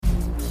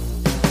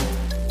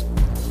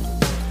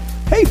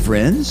Hey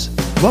friends,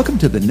 welcome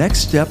to the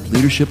Next Step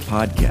Leadership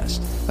Podcast,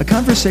 a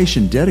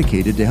conversation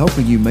dedicated to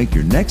helping you make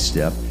your next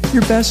step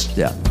your best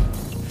step.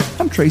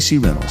 I'm Tracy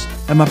Reynolds,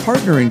 and my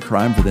partner in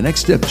crime for the Next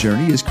Step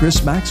journey is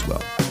Chris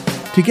Maxwell.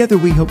 Together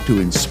we hope to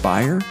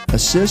inspire,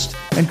 assist,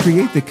 and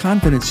create the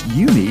confidence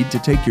you need to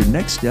take your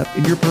next step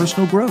in your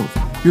personal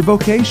growth, your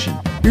vocation,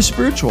 your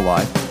spiritual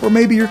life, or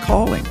maybe your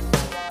calling.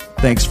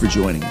 Thanks for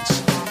joining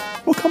us.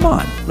 Well, come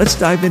on, let's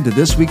dive into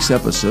this week's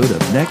episode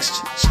of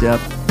Next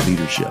Step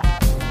Leadership.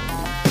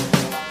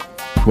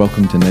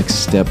 Welcome to Next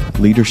Step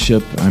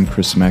Leadership. I'm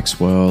Chris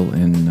Maxwell,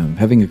 and I'm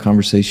having a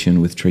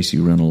conversation with Tracy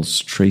Reynolds.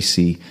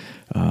 Tracy,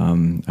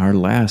 our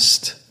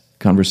last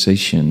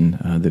conversation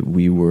that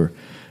we were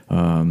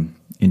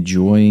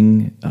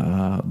enjoying,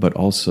 but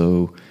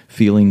also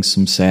feeling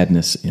some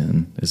sadness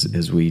in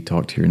as we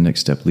talked here in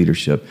Next Step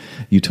Leadership.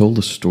 You told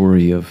a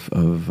story of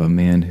a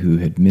man who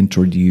had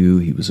mentored you.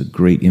 He was a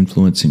great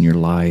influence in your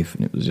life,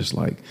 and it was just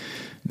like,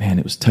 man,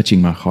 it was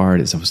touching my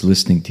heart as I was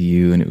listening to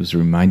you, and it was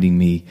reminding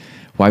me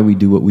why we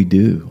do what we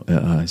do.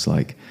 It's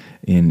like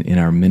in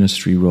our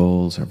ministry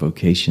roles, our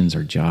vocations,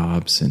 our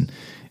jobs, and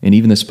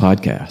even this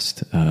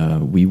podcast,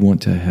 we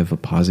want to have a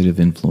positive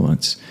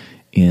influence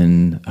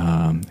in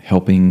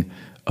helping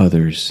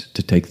others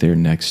to take their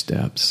next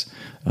steps.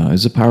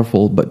 It's a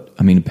powerful,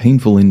 a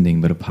painful ending,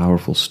 but a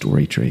powerful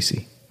story,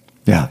 Tracy.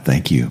 Yeah,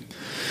 thank you.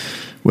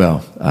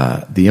 Well,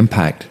 the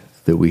impact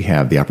that we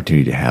have the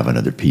opportunity to have on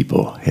other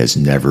people has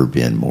never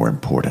been more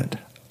important.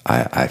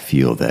 I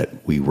feel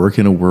that we work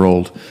in a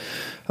world,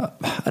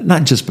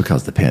 not just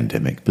because of the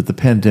pandemic, but the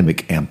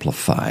pandemic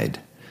amplified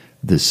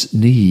this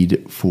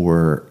need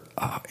for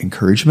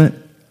encouragement,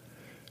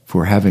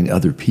 for having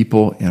other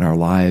people in our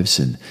lives.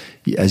 And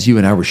as you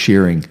and I were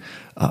sharing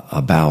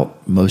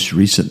about most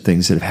recent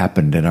things that have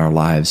happened in our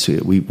lives,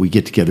 we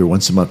get together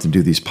once a month and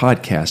do these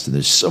podcasts, and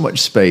there's so much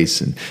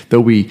space. And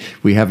though we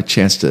have a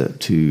chance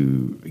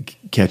to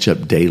catch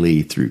up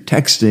daily through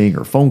texting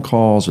or phone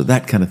calls or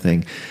that kind of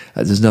thing,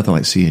 there's nothing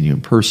like seeing you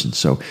in person.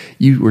 So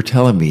you were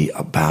telling me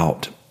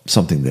about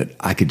something that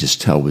I could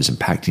just tell was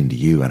impacting to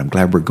you. And I'm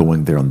glad we're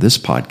going there on this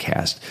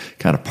podcast,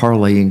 kind of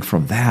parlaying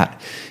from that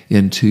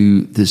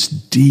into this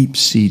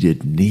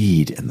deep-seated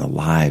need in the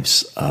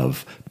lives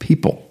of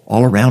people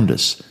all around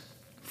us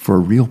for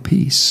real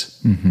peace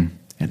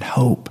and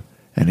hope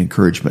and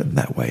encouragement in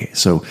that way.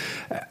 So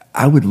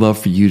I would love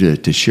for you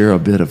to share a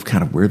bit of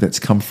kind of where that's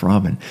come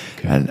from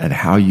and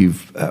how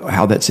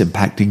how that's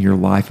impacting your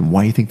life and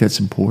why you think that's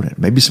important.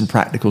 Maybe some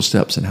practical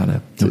steps and how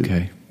to do it.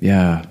 Okay.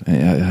 Yeah,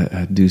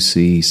 I do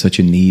see such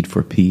a need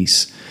for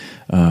peace.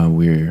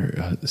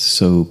 We're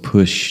so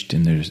pushed,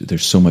 and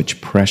there's so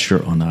much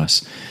pressure on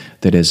us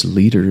that as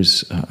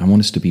leaders, I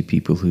want us to be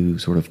people who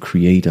sort of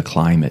create a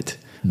climate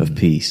of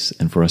peace.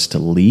 And for us to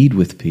lead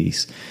with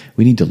peace,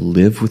 we need to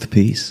live with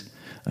peace.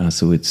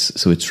 So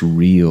it's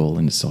real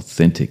and it's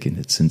authentic and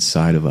it's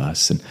inside of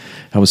us. And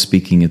I was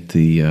speaking at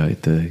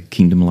the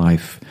Kingdom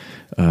Life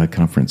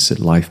conference at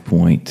Life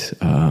Point,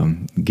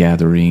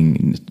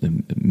 gathering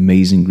an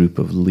amazing group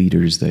of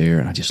leaders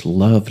there. I just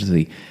loved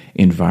the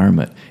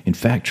environment. In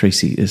fact,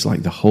 Tracy, it's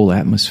like the whole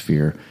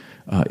atmosphere.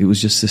 It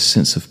was just this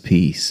sense of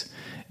peace.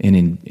 And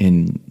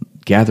in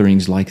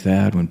gatherings like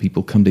that, when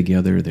people come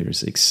together,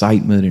 there's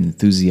excitement and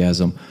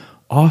enthusiasm.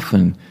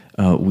 Often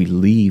we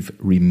leave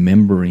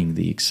remembering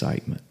the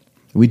excitement.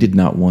 We did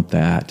not want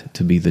that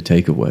to be the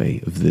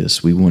takeaway of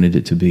this. We wanted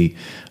it to be,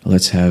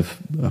 let's have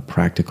a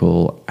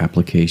practical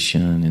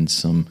application and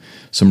some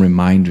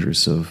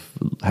reminders of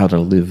how to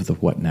live the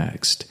what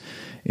next.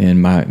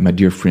 And my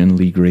dear friend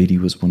Lee Grady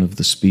was one of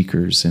the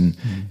speakers, and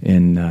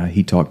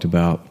he talked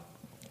about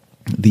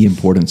the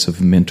importance of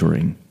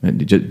mentoring,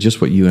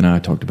 just what you and I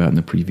talked about in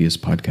the previous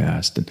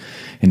podcast,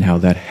 and how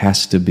that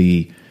has to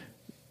be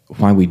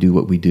why we do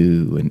what we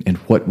do and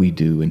what we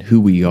do and who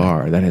we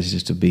are. That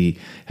has to be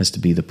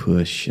the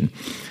push.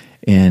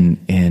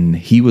 And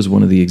he was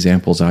one of the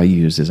examples I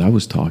used as I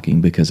was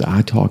talking, because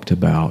I talked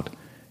about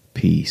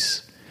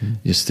peace,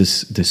 just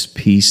this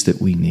peace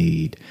that we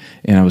need.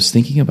 And I was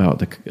thinking about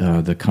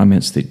the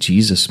comments that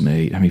Jesus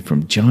made.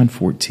 From John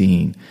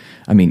 14.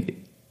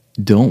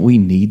 Don't we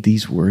need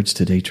these words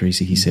today,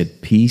 Tracy? He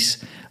said, "Peace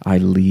I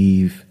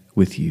leave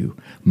with you.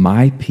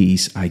 My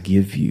peace I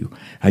give you.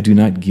 I do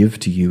not give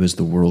to you as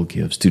the world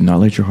gives. Do not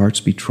let your hearts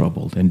be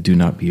troubled, and do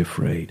not be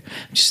afraid."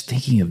 I'm just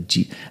thinking of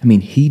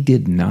he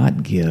did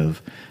not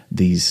give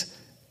these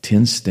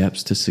 10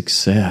 steps to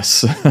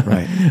success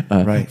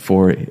right.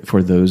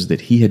 For those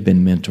that he had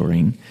been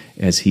mentoring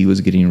as he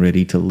was getting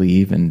ready to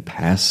leave and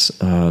pass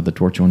the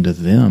torch on to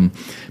them.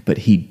 But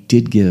he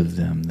did give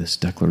them this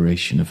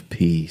declaration of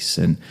peace.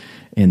 And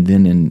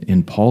then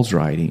in Paul's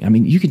writing,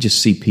 you could just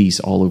see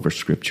peace all over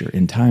Scripture.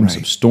 In times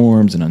of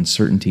storms and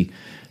uncertainty,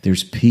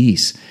 there's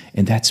peace.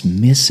 And that's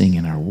missing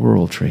in our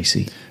world,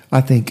 Tracy. I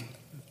think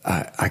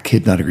I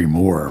could not agree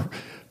more.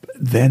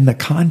 Then the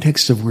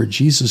context of where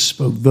Jesus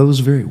spoke those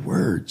very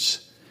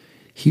words,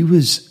 he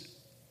was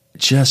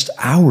just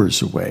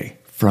hours away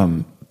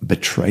from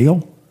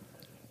betrayal,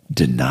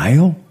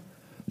 denial,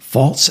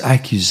 false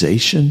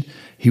accusation.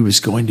 He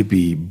was going to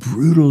be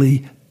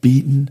brutally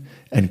beaten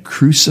and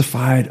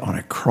crucified on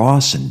a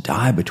cross and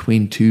die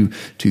between two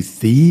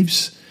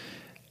thieves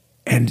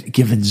and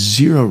given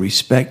zero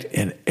respect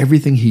and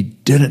everything he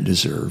didn't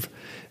deserve.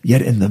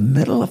 Yet in the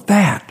middle of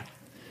that,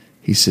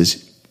 he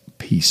says,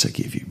 peace I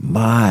give you,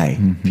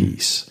 my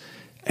peace.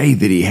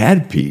 That he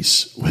had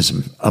peace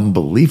was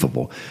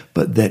unbelievable,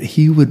 but that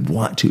he would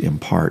want to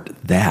impart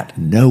that,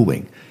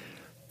 knowing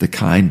the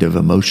kind of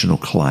emotional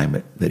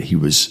climate that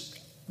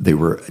they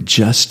were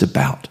just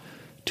about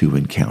to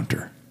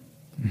encounter.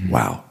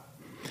 Wow.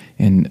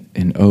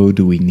 And oh,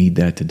 do we need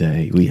that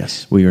today?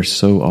 Yes. We are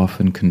so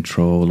often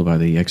controlled by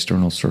the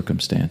external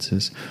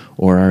circumstances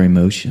or our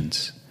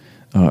emotions,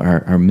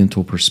 our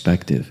mental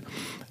perspective.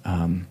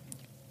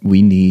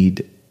 We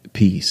need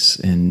peace.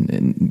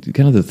 And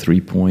kind of the 3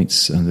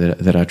 points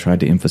that I tried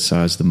to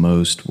emphasize the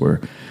most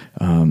were,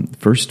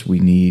 first, we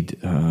need,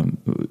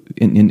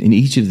 in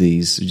each of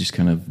these, just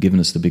kind of giving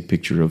us the big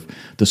picture of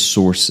the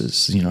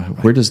sources.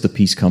 Where does the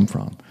peace come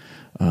from?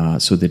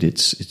 So that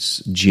it's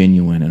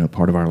genuine and a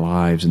part of our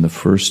lives. And the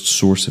first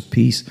source of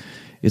peace,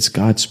 it's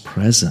God's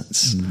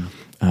presence.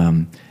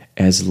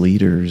 As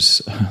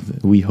leaders,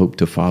 we hope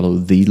to follow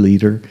the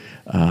leader,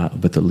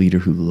 but the leader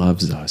who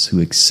loves us,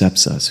 who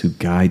accepts us, who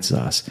guides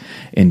us.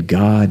 And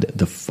God,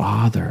 the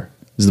Father,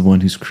 is the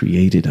one who's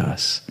created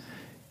us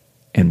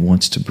and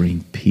wants to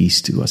bring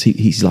peace to us.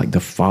 He's like the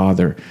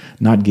Father,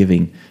 not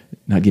giving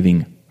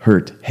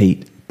hurt,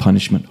 hate,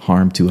 punishment,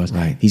 harm to us.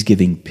 Right. He's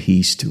giving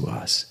peace to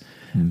us.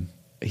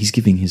 He's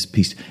giving his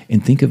peace.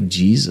 And think of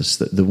Jesus,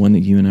 the one that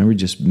you and I were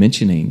just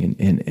mentioning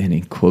and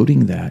in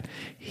quoting that.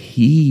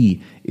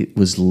 He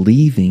was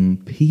leaving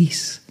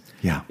peace.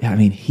 Yeah. I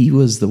mean, he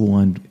was the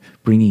one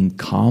bringing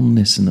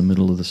calmness in the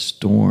middle of the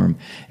storm.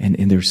 And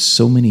there's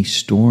so many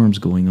storms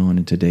going on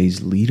in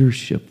today's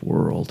leadership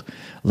world.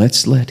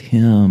 Let's let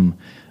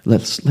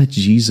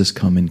Jesus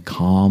come and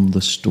calm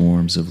the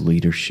storms of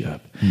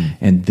leadership.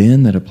 And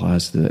then that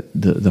applies to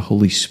the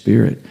Holy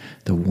Spirit,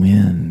 the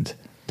wind,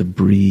 the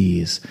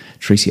breeze.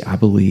 Tracy, I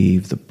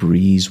believe the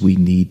breeze we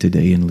need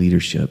today in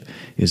leadership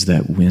is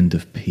that wind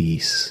of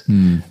peace.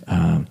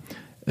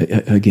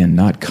 Again,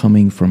 not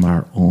coming from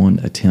our own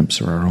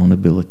attempts or our own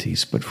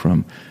abilities, but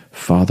from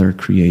Father,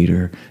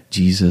 Creator,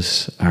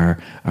 Jesus,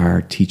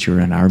 our teacher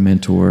and our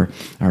mentor,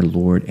 our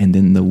Lord, and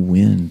then the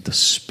wind, the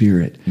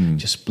Spirit,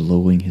 just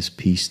blowing his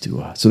peace to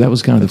us. So that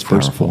was kind of the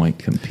first powerful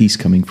point, peace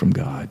coming from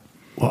God.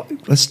 Well,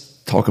 let's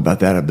talk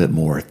about that a bit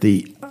more.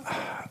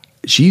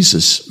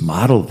 Jesus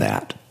modeled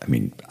that. I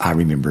mean, I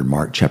remember in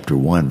Mark chapter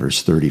 1,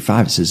 verse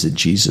 35, it says that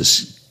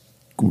Jesus,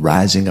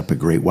 rising up a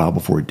great while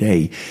before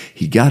day,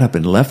 he got up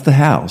and left the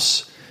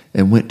house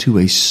and went to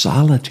a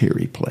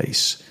solitary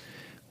place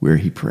where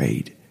he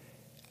prayed.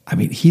 I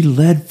mean, he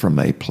led from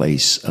a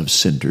place of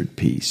centered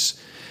peace.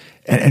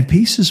 And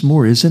peace is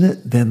more, isn't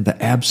it, than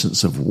the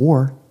absence of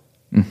war?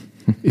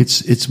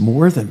 It's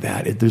more than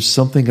that. There's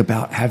something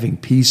about having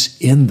peace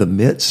in the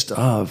midst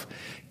of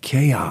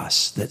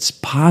chaos that's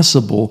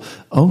possible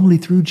only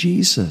through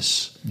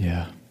Jesus.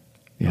 Yeah.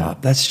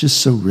 That's just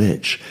so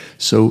rich.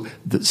 So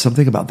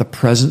something about the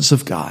presence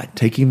of God,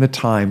 taking the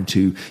time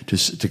to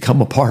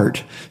come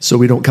apart so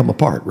we don't come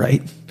apart,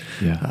 right?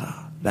 Yeah.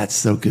 That's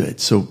so good.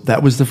 So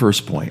that was the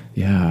first point.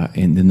 Yeah,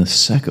 and then the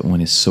second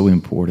one is so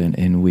important,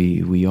 and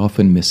we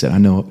often miss it. I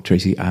know,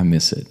 Tracy, I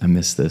miss it. I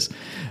miss this.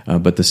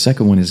 But the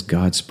second one is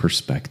God's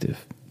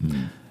perspective.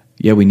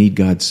 Yeah, we need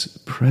God's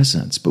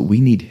presence, but we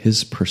need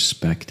his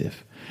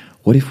perspective.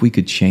 What if we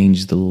could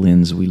change the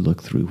lens we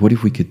look through? What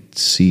if we could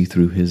see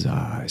through his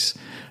eyes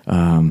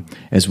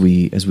as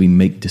we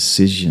make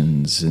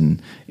decisions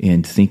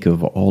and think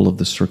of all of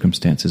the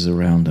circumstances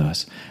around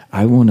us?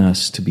 I want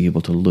us to be able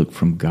to look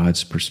from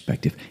God's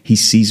perspective. He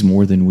sees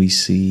more than we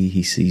see.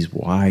 He sees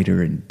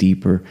wider and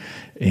deeper.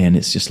 And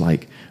it's just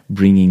like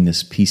bringing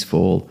this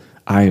peaceful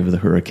eye of the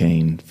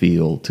hurricane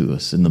feel to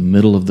us. In the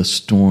middle of the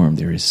storm,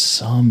 there is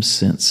some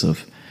sense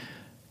of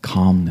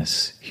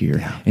calmness here.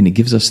 Yeah. And it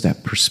gives us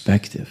that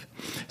perspective.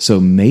 So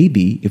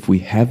maybe if we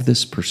have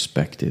this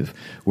perspective,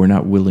 we're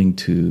not willing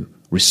to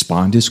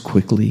respond as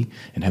quickly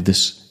and have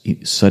this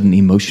sudden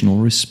emotional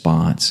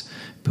response,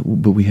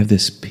 but we have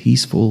this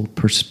peaceful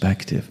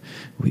perspective.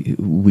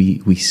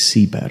 We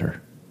see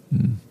better.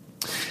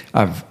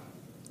 I've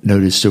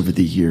noticed over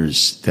the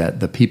years that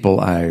the people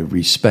I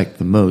respect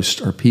the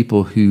most are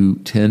people who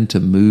tend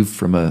to move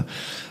from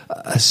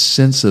a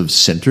sense of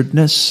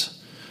centeredness,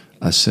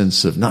 a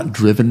sense of not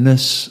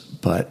drivenness,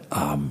 but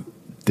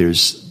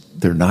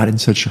they're not in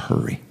such a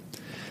hurry.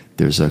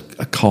 There's a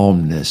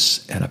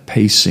calmness and a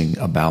pacing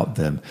about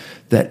them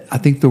that I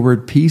think the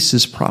word peace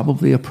is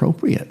probably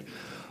appropriate.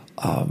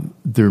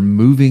 They're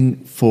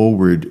moving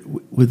forward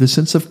with a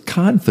sense of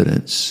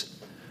confidence,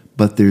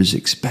 but there's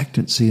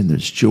expectancy and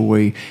there's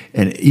joy.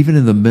 And even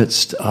in the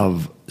midst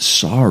of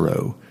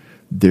sorrow,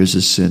 there's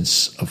a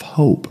sense of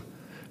hope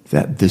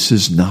that this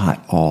is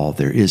not all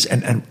there is.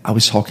 And I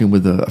was talking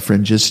with a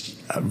friend just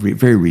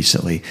very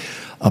recently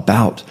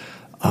about,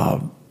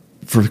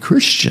 for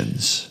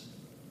Christians,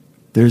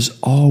 there's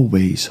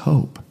always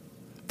hope.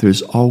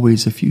 there's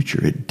always a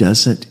future. It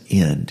doesn't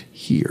end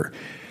here.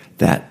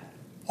 That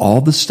all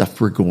the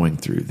stuff we're going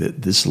through,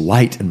 that this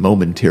light and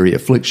momentary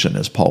affliction,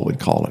 as Paul would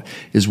call it,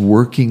 is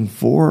working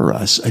for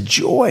us a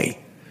joy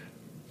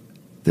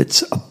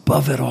that's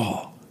above it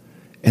all.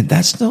 And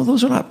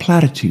those are not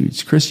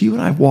platitudes. Chris, you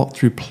and I have walked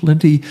through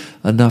plenty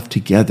enough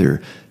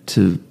together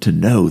to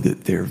know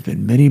that there have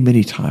been many,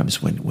 many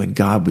times when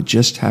God would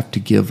just have to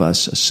give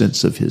us a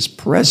sense of his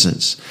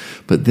presence,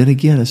 but then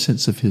again, a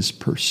sense of his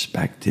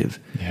perspective.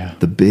 Yeah.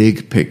 The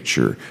big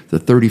picture, the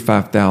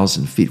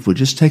 35,000 feet. We'll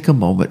just take a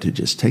moment to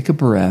just take a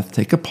breath,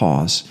 take a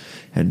pause,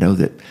 and know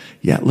that,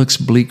 yeah, it looks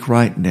bleak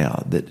right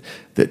now, that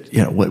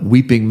what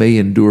weeping may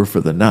endure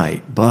for the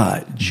night,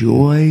 but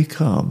joy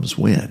comes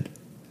when?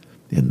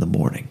 In the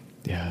morning.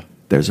 Yeah.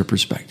 There's a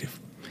perspective.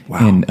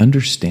 Wow. And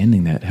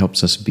understanding that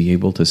helps us be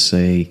able to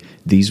say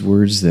these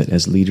words that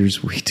as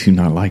leaders we do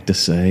not like to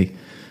say.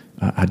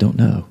 I don't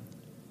know.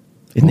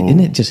 Isn't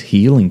it just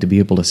healing to be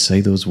able to say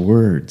those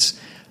words?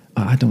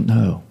 I don't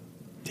know.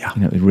 Yeah.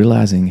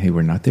 Realizing, hey,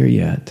 we're not there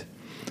yet.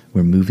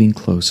 We're moving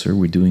closer.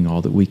 We're doing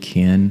all that we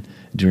can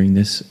during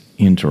this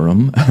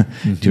interim,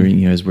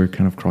 during as we're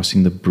kind of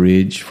crossing the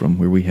bridge from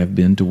where we have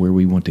been to where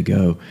we want to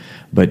go.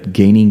 But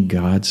gaining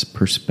God's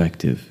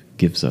perspective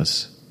gives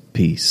us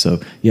peace.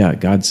 So yeah,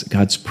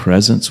 God's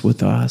presence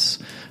with us.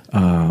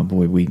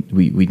 Boy,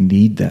 we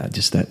need that,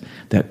 just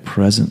that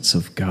presence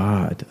of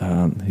God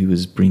who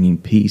is bringing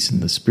peace, and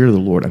the Spirit of the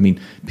Lord. I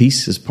mean,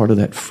 peace is part of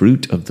that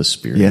fruit of the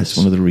Spirit. Yes. It's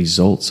one of the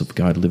results of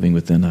God living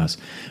within us.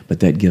 But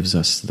that gives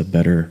us the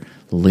better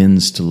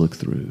lens to look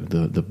through,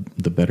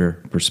 the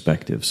better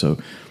perspective. So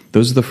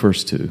those are the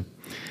first two.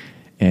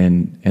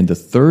 And the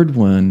third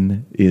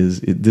one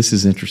this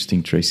is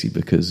interesting, Tracy,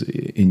 because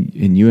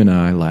in you and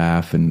I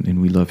laugh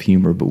and we love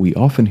humor, but we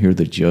often hear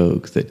the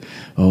joke that,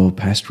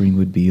 pastoring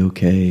would be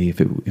okay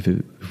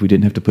if we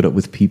didn't have to put up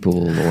with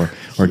people, or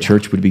our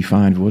church would be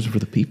fine if it wasn't for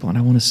the people. And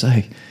I want to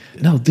say,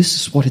 no, this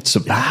is what it's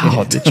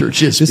about. The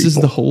church is this people. is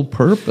the whole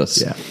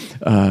purpose.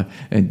 Yeah.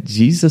 And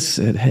Jesus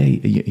said, hey,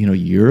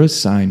 your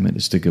assignment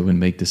is to go and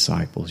make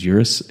disciples.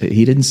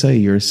 He didn't say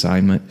your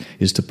assignment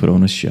is to put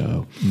on a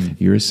show.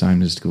 Your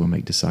assignment is to go and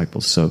make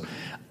disciples. So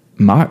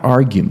my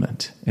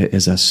argument,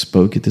 as I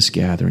spoke at this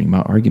gathering,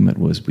 my argument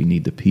was we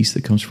need the peace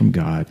that comes from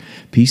God,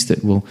 peace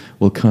that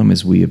will come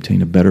as we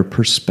obtain a better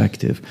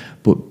perspective,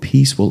 but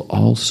peace will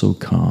also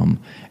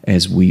come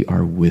as we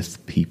are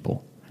with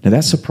people. Now,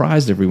 that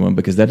surprised everyone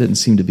because that didn't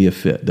seem to be a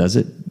fit, does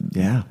it?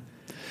 Yeah.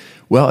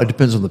 Well, it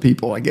depends on the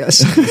people, I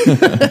guess.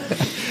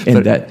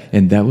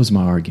 And that was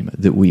my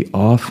argument, that we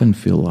often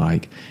feel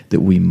like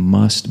that we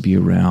must be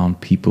around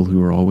people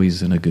who are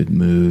always in a good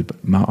mood.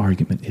 But my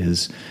argument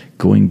is,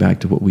 going back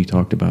to what we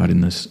talked about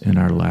in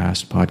our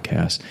last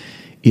podcast,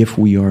 if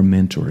we are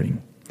mentoring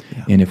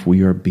and if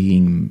we are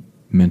being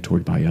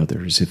mentored by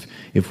others,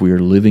 if we are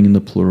living in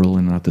the plural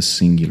and not the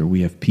singular,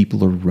 we have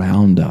people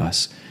around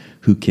us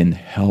who can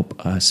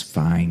help us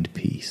find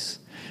peace.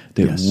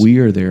 That we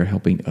are there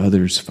helping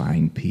others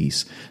find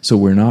peace. So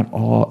we're not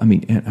all, I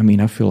mean,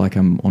 I feel like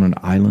I'm on an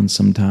island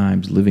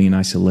sometimes, living in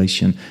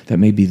isolation. That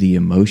may be the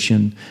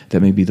emotion. That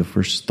may be the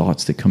first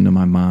thoughts that come to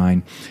my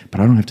mind. But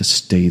I don't have to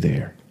stay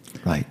there.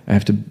 Right. I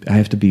have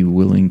to be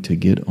willing to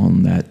get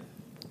on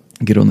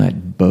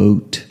that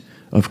boat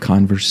of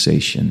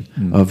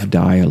conversation, of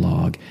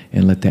dialogue,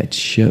 and let that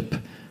ship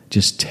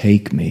just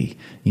take me,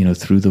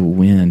 through the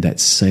wind. That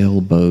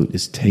sailboat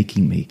is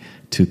taking me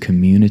to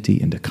community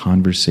and to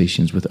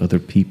conversations with other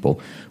people.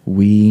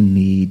 We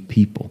need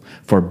people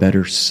for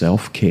better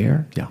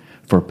self-care,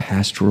 for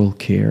pastoral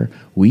care.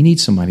 We need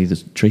somebody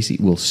that, Tracy,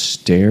 will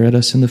stare at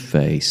us in the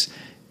face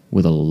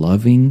with a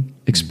loving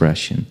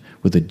expression,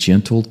 with a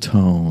gentle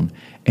tone,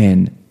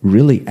 and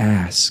really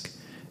ask,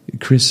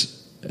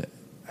 Chris,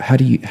 how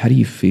do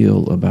you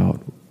feel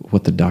about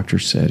what the doctor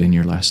said in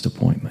your last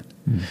appointment?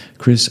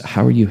 Chris,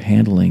 how are you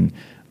handling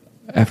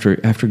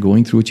after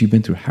going through what you've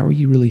been through? How are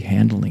you really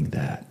handling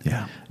that?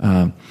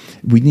 Yeah.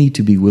 We need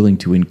to be willing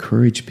to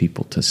encourage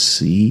people to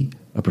see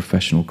a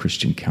professional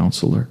Christian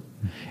counselor,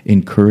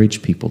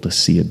 encourage people to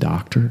see a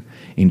doctor,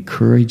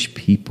 encourage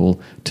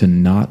people to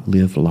not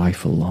live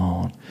life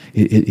alone.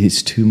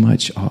 It's too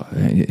much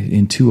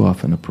and too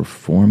often a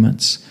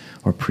performance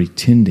or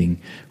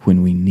pretending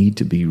when we need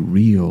to be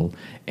real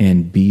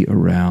and be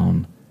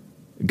around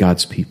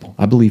God's people.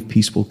 I believe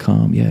peace will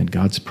come, in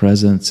God's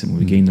presence, and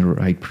we gain the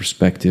right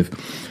perspective.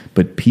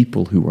 But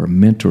people who are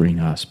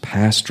mentoring us,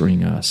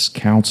 pastoring us,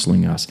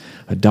 counseling us,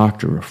 a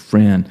doctor, a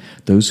friend,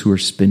 those who are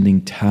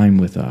spending time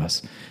with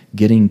us,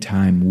 getting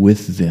time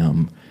with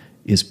them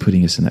is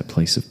putting us in that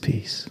place of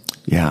peace.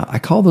 Yeah, I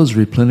call those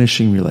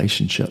replenishing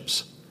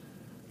relationships.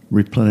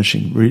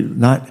 Replenishing,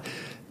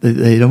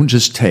 they don't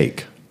just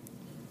take,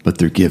 but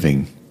they're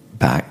giving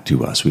back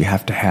to us. We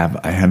have to have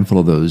a handful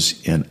of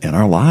those in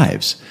our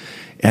lives.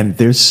 And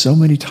there's so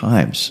many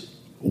times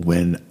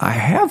when I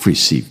have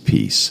received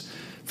peace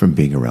from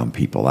being around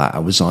people. I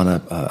was on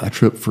a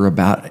trip for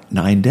about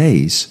 9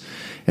 days,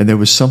 and there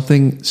was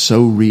something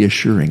so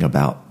reassuring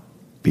about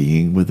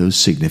being with those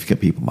significant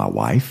people. My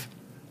wife,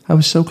 I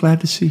was so glad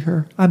to see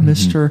her. I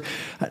missed her.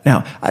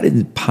 Now, I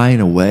didn't pine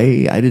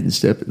away. I didn't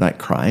stay up at night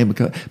crying,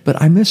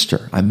 but I missed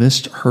her. I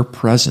missed her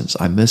presence.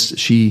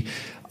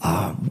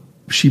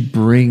 She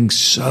brings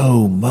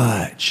so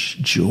much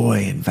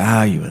joy and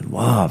value and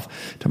love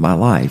to my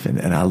life.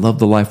 And I love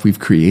the life we've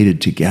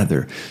created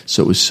together.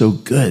 So it was so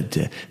good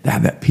to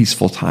have that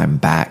peaceful time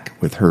back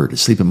with her, to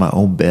sleep in my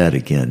own bed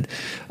again,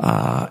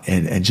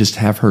 and just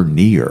have her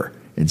near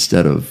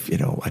instead of,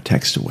 a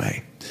text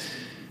away.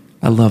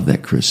 I love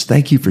that, Chris.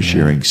 Thank you for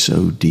sharing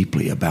so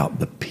deeply about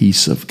the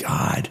peace of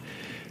God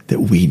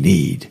that we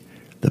need.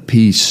 The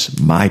peace,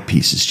 my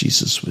peace, as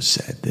Jesus was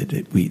said,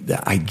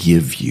 that I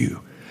give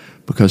you.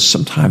 Because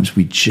sometimes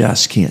we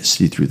just can't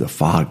see through the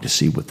fog to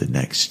see what the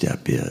next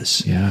step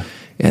is. Yeah.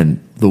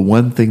 And the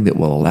one thing that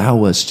will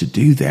allow us to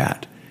do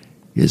that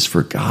is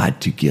for God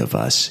to give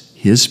us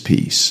His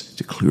peace,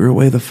 to clear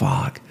away the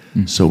fog,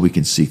 so we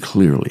can see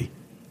clearly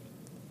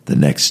the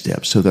next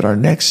step, so that our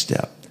next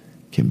step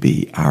can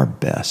be our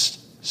best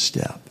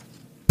step.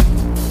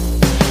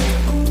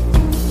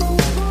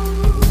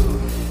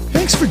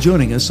 Thanks for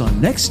joining us on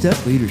Next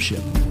Step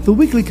Leadership, the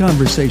weekly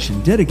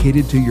conversation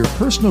dedicated to your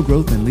personal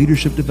growth and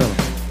leadership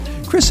development.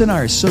 Chris and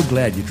I are so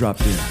glad you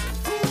dropped in.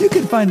 You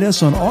can find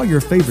us on all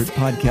your favorite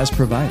podcast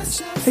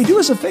providers. Hey, do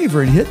us a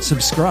favor and hit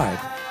subscribe.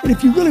 And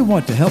if you really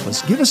want to help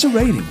us, give us a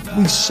rating.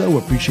 We so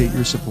appreciate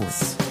your support.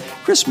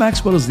 Chris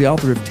Maxwell is the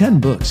author of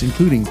 10 books,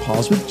 including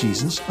Pause with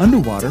Jesus,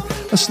 Underwater,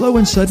 A Slow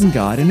and Sudden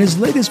God, and his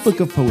latest book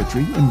of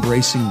poetry,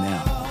 Embracing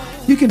Now.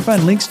 You can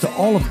find links to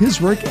all of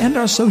his work and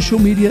our social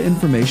media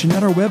information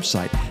at our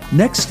website,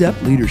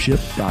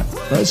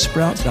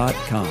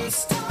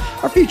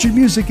 nextstepleadership.buzzsprout.com. Our featured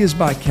music is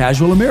by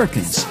Casual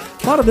Americans.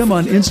 Follow them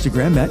on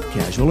Instagram at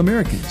Casual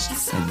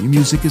Americans, and new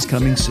music is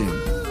coming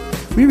soon.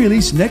 We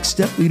release Next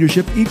Step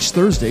Leadership each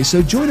Thursday,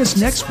 so join us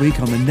next week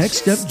on the Next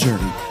Step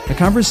Journey, a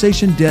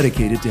conversation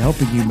dedicated to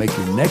helping you make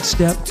your next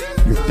step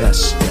your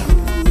best step.